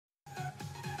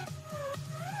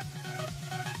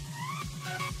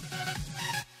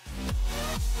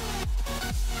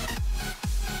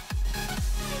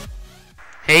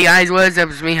Hey guys, what's up?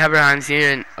 It's me, HypeCraft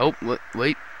here, and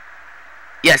wait.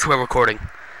 Yes, we're recording.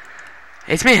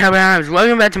 It's me, HypeCraft.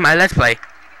 Welcome back to my Let's Play.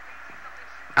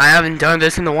 I haven't done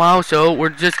this in a while, so we're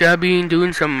just gonna be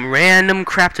doing some random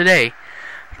crap today.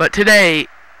 But today,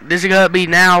 this is gonna be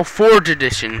now Forge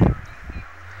Edition.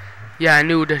 Yeah, a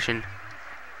new edition.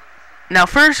 Now,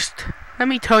 first, let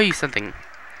me tell you something.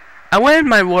 I went in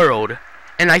my world,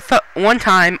 and I thought one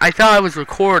time I thought I was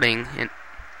recording, and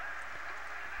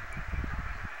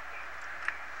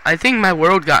I think my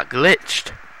world got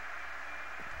glitched.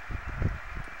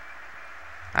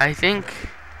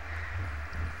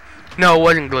 No, it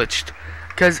wasn't glitched.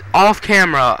 Because off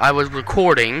camera I was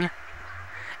recording,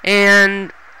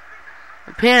 and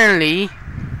apparently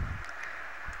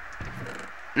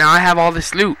now I have all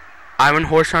this loot. Iron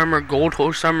horse armor, gold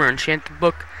horse armor, enchanted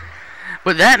book.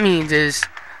 What that means is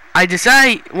I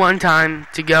decided one time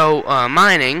to go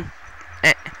mining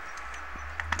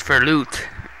for loot.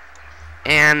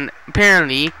 And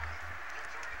apparently,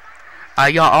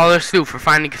 I got all this loot for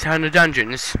finding a ton of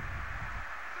dungeons.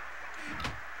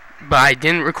 But I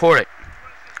didn't record it.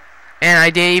 And I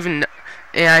didn't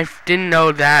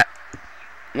know that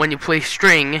when you play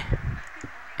string,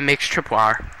 it makes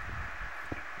tripwire.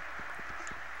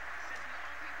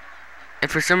 And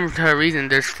for some reason,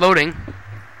 there's floating.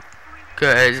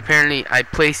 Because apparently I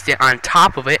placed it on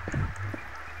top of it.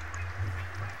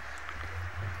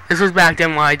 This was back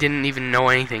then when I didn't even know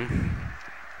anything.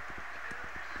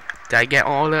 Did I get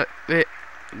all of it?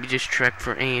 Let me just check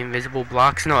for any invisible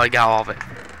blocks. No, I got all of it.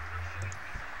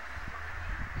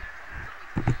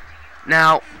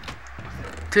 Now,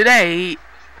 today,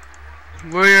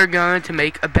 we're going to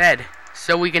make a bed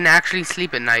so we can actually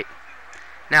sleep at night.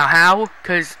 Now, how?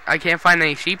 Because I can't find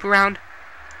any sheep around?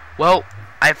 Well,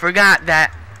 I forgot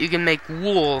that you can make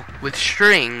wool with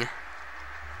string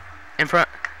in front.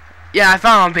 Yeah, I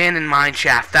found an abandoned mine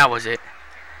shaft. That was it.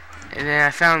 And then I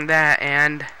found that,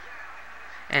 and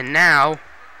now,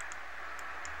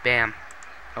 bam.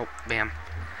 Oh, bam.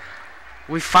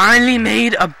 We finally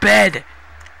made a bed.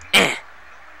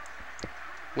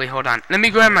 Wait, hold on. Let me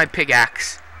grab my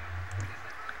pickaxe.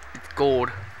 It's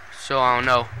gold, so I don't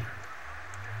know.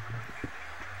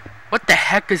 What the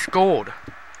heck is gold?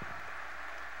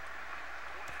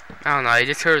 I don't know. I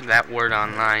just heard that word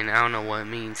online. I don't know what it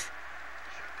means.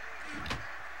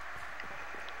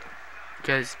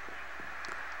 Because,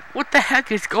 what the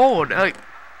heck is gold? Like,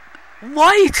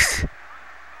 what?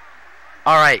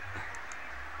 Alright.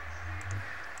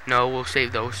 No, we'll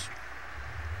save those.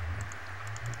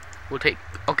 We'll take,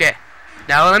 okay.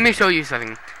 Now let me show you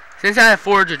something. Since I have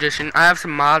Forge Edition, I have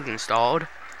some mods installed.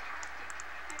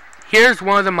 Here's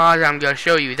one of the mods I'm going to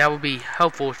show you that will be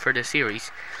helpful for the series.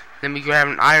 Let me grab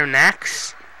an iron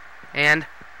axe, and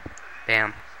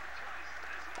bam.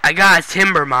 I got a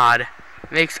timber mod.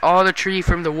 Makes all the tree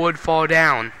from the wood fall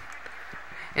down.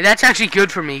 And that's actually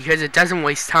good for me because it doesn't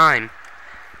waste time.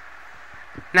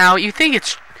 Now, you think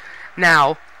it's...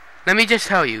 Now, let me just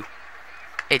tell you.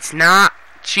 It's not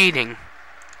cheating.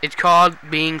 It's called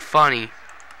being funny.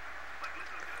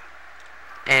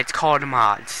 And it's called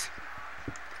mods.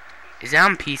 Is that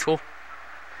on peaceful?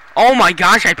 Oh my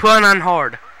gosh, I put it on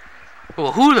hard.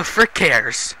 Well, who the frick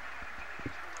cares?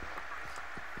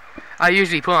 I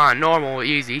usually put on normal or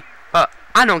easy. But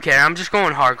I don't care. I'm just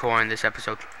going hardcore in this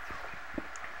episode.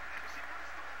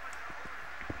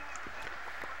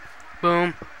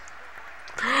 Boom.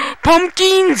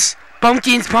 Pumpkins!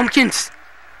 Pumpkins, pumpkins!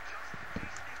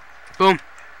 Boom.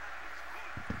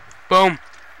 Boom.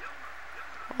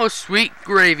 Oh, sweet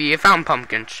gravy. I found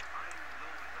pumpkins.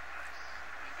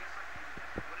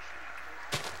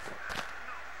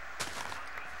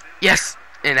 Yes!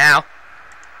 And now.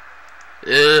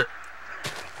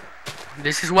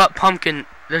 This is what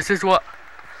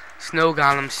snow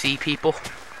golems see, people.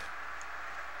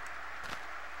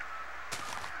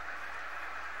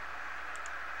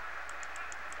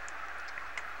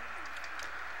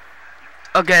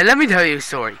 Okay, let me tell you a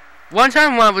story. One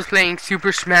time when I was playing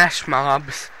Super Smash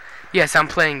Mobs, yes, I'm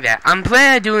playing that. I'm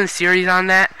planning on doing a series on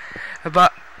that,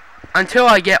 but until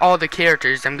I get all the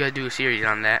characters, I'm gonna do a series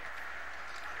on that.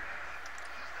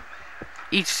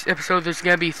 Each episode there's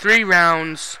gonna be 3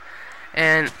 rounds.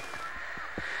 And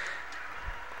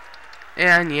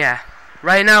yeah,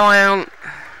 right now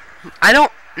I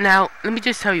don't now let me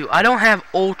just tell you, I don't have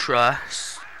ultra.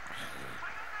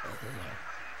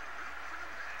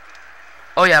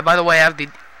 Oh yeah, by the way, I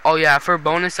have for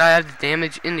bonus I have the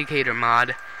damage indicator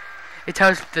mod. It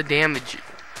tells the damage,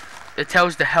 it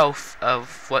tells the health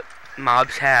of what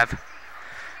mobs have.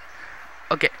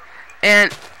 Okay,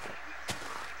 and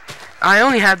I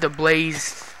only have the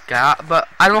blaze but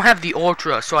I don't have the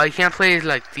Ultra, so I can't play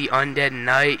like the Undead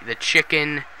Knight, the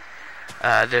Chicken,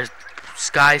 the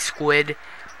Sky Squid,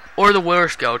 or the Wither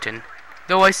Skeleton.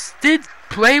 Though I did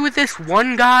play with this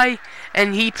one guy,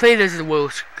 and he played as the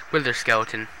Wither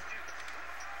Skeleton.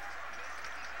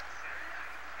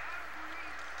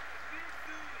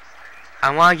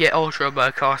 I want to get Ultra, but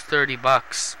it costs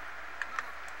 $30.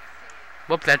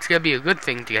 Whoop, that's gonna be a good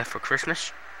thing to get for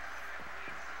Christmas.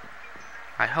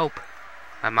 I hope.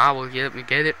 My mom will get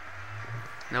it.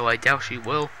 No, I doubt she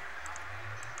will.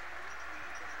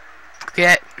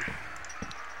 Okay. I'm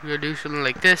gonna do something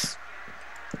like this.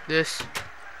 This.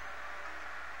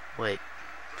 Wait.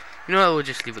 You know what? We'll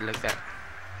just leave it like that.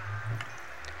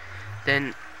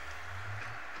 Then.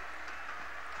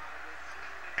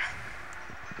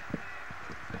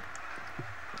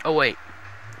 Oh, wait.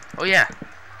 Oh, yeah.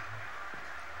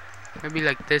 Maybe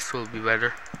like this will be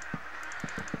better.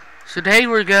 So today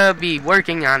we're gonna be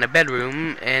working on a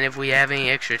bedroom, and if we have any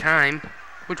extra time,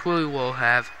 which we will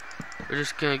have, we're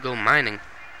just gonna go mining.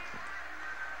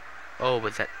 Oh,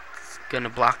 but that's gonna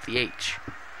block the H.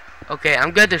 Okay,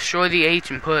 I'm gonna destroy the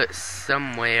H and put it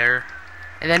somewhere,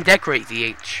 and then decorate the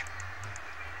H.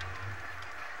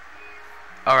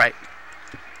 Alright.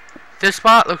 This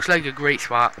spot looks like a great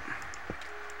spot.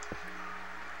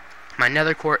 My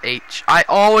nether core H. I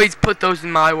always put those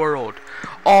in my world.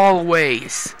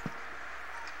 Always.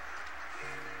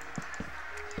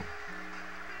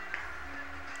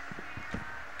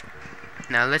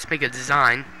 Now let's make a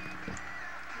design.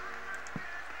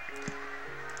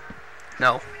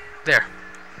 No. There.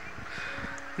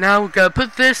 Now we're gonna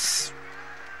put this.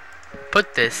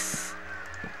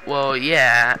 Well,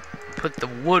 yeah. Put the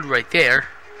wood right there.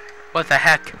 What the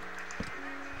heck?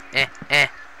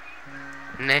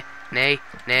 Nay.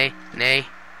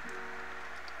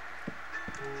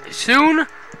 Soon,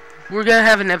 we're gonna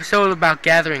have an episode about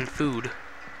gathering food.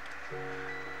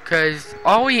 Because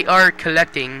all we are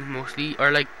collecting, mostly, are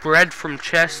like bread from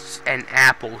chests and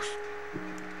apples.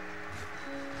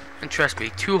 And trust me,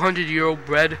 200-year-old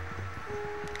bread,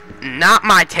 not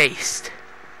my taste.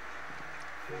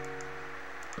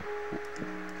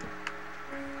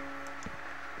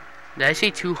 Did I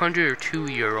say 200 or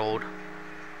 2-year-old?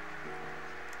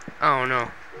 I don't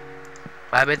know.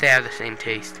 But I bet they have the same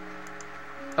taste.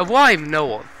 Of what I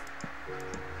know of.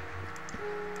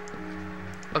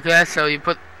 Okay, so you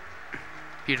put...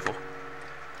 Beautiful.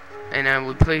 And then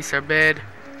we place our bed.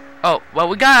 Oh, well,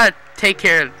 we gotta take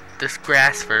care of this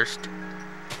grass first.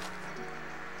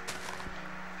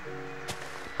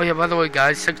 Oh yeah, by the way,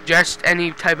 guys, suggest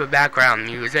any type of background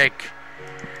music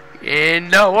in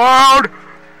the world.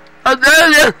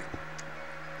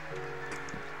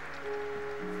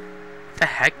 The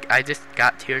heck? I just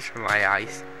got tears from my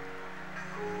eyes.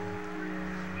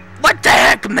 What the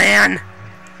heck, man?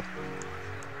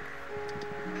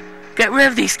 Get rid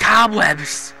of these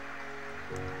cobwebs.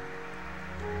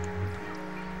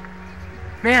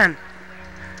 Man,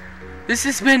 this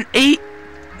has been 8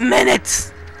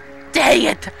 minutes. Dang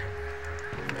it.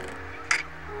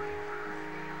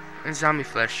 And zombie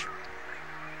flesh.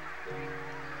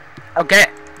 Okay.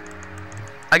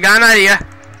 I got an idea.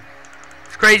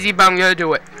 It's crazy, but I'm gonna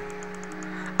do it.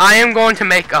 I am going to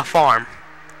make a farm.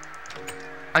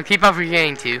 I keep on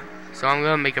forgetting to, so I'm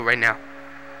gonna make it right now.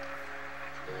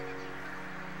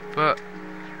 But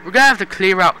we're gonna have to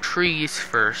clear out trees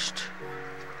first.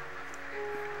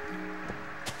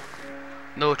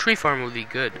 No, a tree farm would be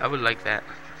good. I would like that.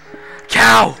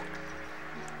 Cow!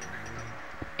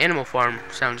 Animal farm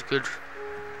sounds good.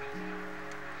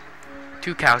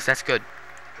 2 cows, that's good.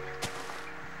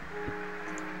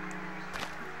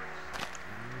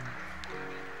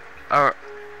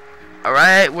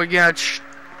 Alright, we're gonna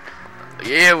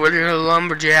we're gonna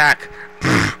lumberjack.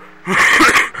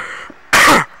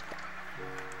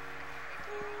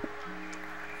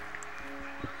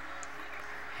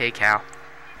 Hey, cow.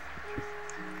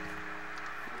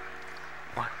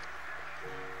 What?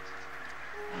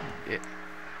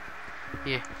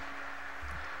 Yeah.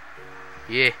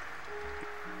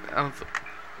 How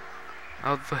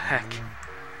the heck?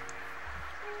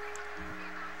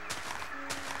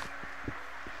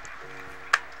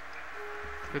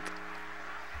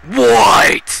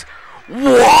 What?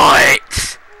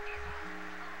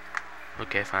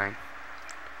 Okay, fine.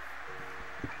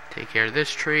 Take care of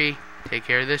this tree. Take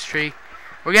care of this tree.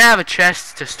 We're gonna have a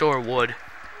chest to store wood,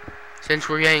 since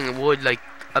we're getting wood like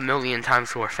 1,000,000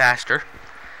 times more faster.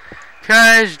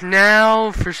 Cause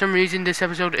now, for some reason, this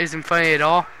episode isn't funny at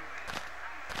all.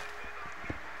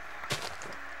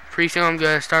 Pretty soon I'm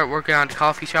gonna start working on the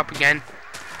coffee shop again.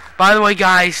 By the way,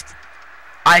 guys,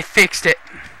 I fixed it.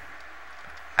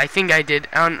 I think I did.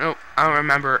 I don't know. I don't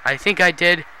remember. I think I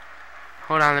did.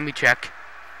 Hold on, let me check.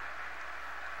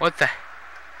 What the?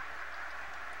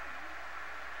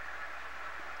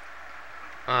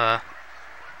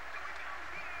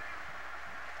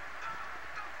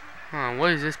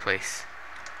 What is this place?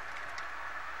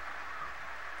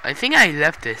 I think I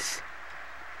left this.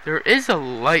 There is a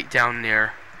light down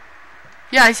there.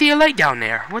 Yeah, I see a light down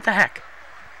there. What the heck?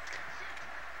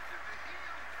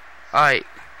 Alright.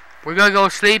 We're gonna go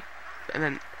sleep. And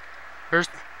then first,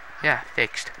 yeah,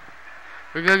 fixed.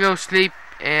 We're gonna go sleep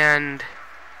and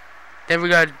then we're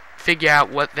gonna figure out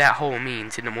what that hole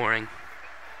means in the morning.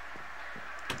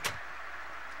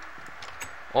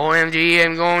 OMG,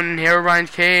 I'm going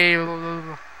Herobrine's cave.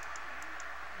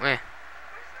 Wait.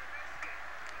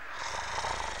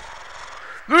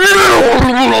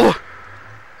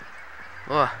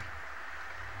 Oh.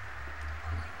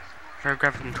 Gotta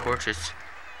grab some torches.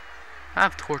 I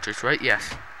have torches, right?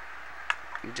 Yes.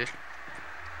 You just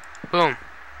boom.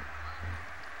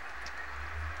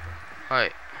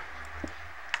 Alright.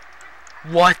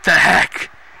 What the heck?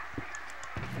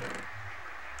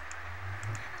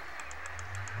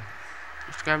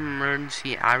 Just grab an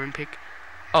emergency iron pick.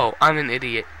 Oh, I'm an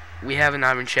idiot. We have an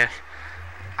iron chest.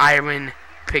 Iron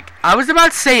pick. I was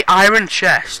about to say iron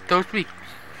chest. Those be.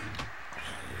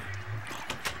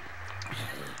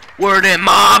 Where the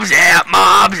mobs at?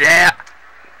 Mobs at?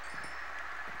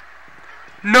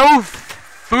 No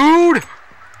food?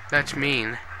 That's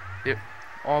mean.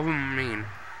 All of them are mean.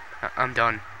 I'm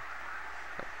done.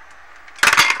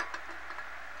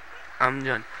 I'm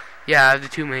done. Yeah, I have the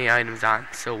too many items on.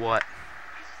 So what?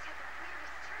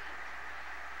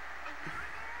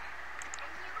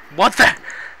 What the?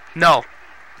 No.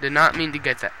 Did not mean to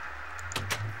get that.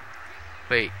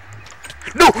 Wait.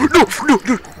 No, no, no,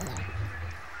 no.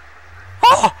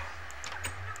 Oh!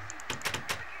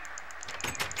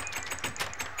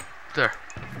 There.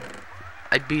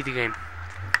 I beat the game.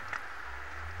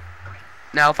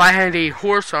 Now, if I had a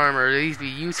horse armor, these would be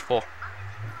useful.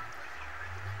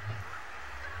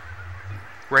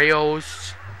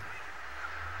 Rails.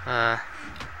 I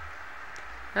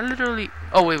literally.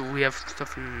 Oh wait, we have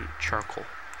stuff in charcoal.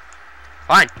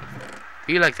 Fine.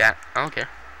 Be like that. I don't care.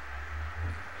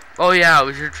 Oh yeah, I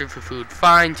was searching for food.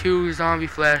 Fine, 2 zombie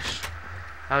flesh.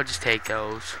 I'll just take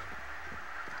those.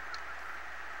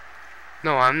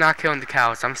 No, I'm not killing the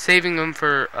cows. I'm saving them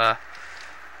for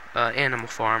animal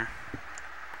farm.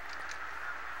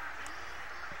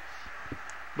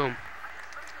 Boom.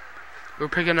 We're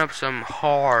picking up some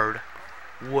hard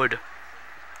wood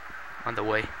on the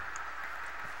way.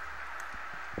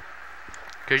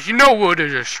 Because you know wood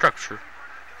is a structure.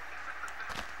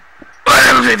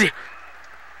 Did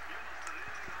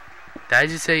I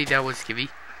just say that was skivvy?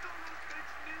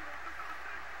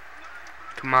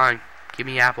 Come on, give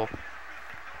me apple.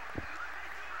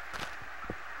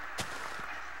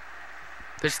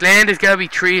 This land is gonna be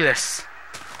treeless.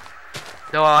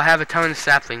 Though I'll have a ton of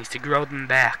saplings to grow them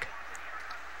back.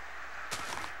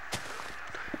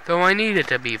 Though I need it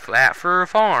to be flat for a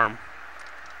farm.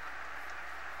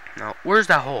 No, where's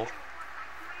that hole?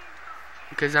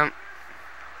 Because I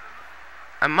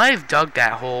might have dug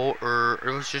that hole, or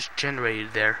it was just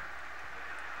generated there.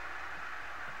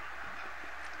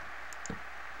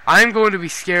 I'm going to be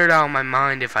scared out of my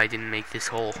mind if I didn't make this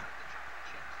hole.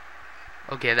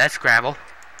 Okay, that's gravel.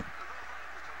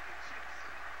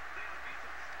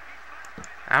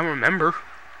 I don't remember.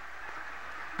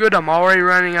 Good, I'm already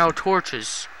running out of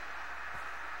torches.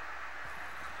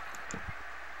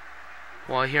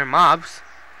 Well, I hear mobs.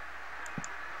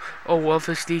 Oh, well,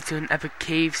 this leads to an epic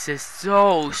cave system.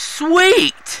 So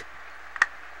sweet!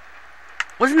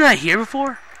 Wasn't that here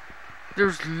before?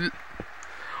 There's.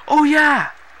 Oh,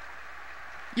 yeah!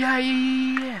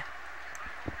 Yeah.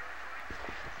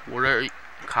 What are you?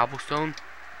 Cobblestone?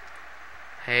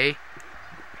 Hey.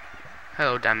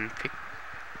 Hello, diamond pick.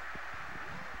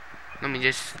 Let me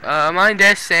just mine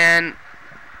this and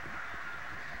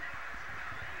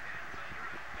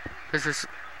this is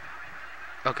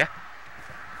okay.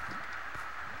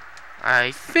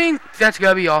 I think that's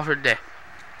gonna be all for today.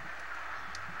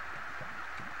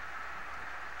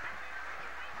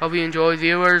 Hope you enjoy,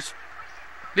 viewers.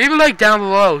 Leave a like down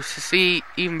below to see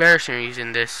even better series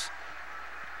in this.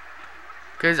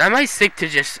 Because I might stick to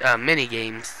just mini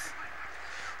games.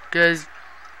 Because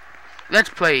Let's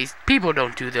Plays, people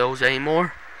don't do those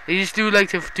anymore. They just do like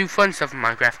to do fun stuff in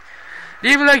Minecraft.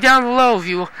 Leave a like down below if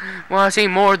you want to see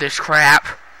more of this crap.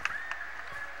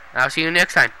 I'll see you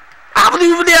next time.